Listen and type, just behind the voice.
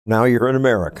Now you're an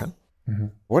American.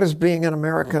 Mhm. What does being an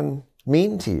American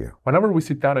mean to you? Whenever we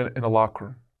sit down in a locker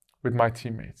room with my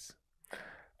teammates,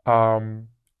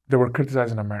 they were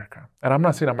criticizing America. And I'm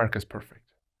not saying America is perfect,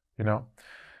 you know?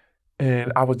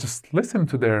 And I was just listening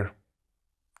to their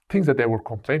things that they were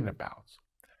complaining about.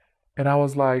 And I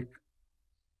was like,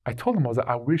 I told them, I was like,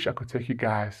 I wish I could take you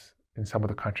guys in some of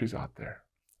the countries out there,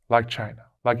 like China,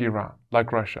 like Iran,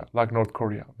 like Russia, like North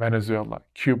Korea, Venezuela,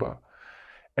 Cuba,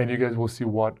 and you guys will see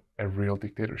what a real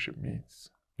dictatorship means,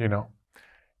 you know?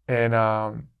 And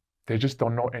they just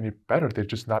don't know any better. They're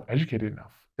just not educated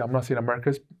enough. I'm not saying America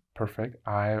is perfect.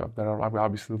 There are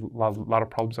obviously a lot of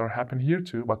problems that are happening here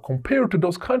too, but compared to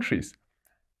those countries,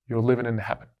 you're living in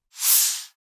heaven.